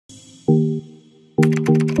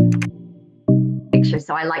perspective.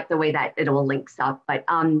 So I like the way that it all links up. But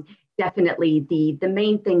definitely the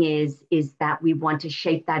main thing is that we want to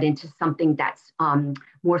shape that into something that's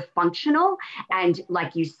more functional. And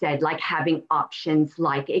like you said, like having options,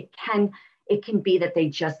 like it can be that they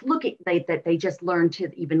just that they just learn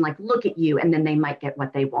to even like look at you, and then they might get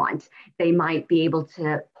what they want. They might be able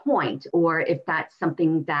to point, or if that's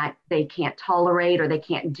something that they can't tolerate or they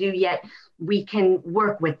can't do yet, we can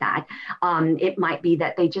work with that. It might be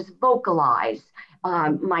that they just vocalize.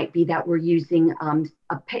 Might be that we're using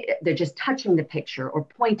they're just touching the picture or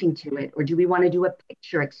pointing to it, or do we want to do a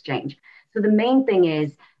picture exchange? So the main thing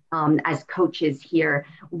is, as coaches here,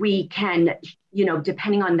 we can,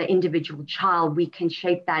 depending on the individual child, we can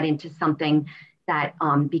shape that into something that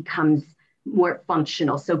becomes more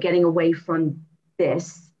functional. So getting away from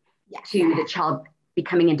this to the child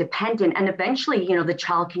becoming independent, and eventually, the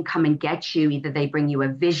child can come and get you. Either they bring you a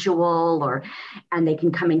visual, and they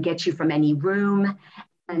can come and get you from any room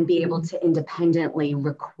and be able to independently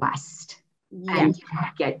request and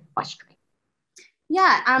get frustrated.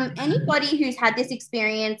 Yeah, anybody who's had this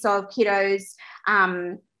experience of kiddos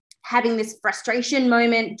having this frustration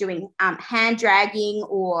moment, doing hand dragging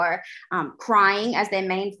or crying as their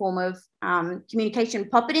main form of communication,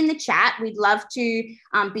 pop it in the chat. We'd love to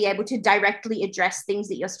be able to directly address things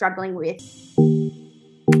that you're struggling with.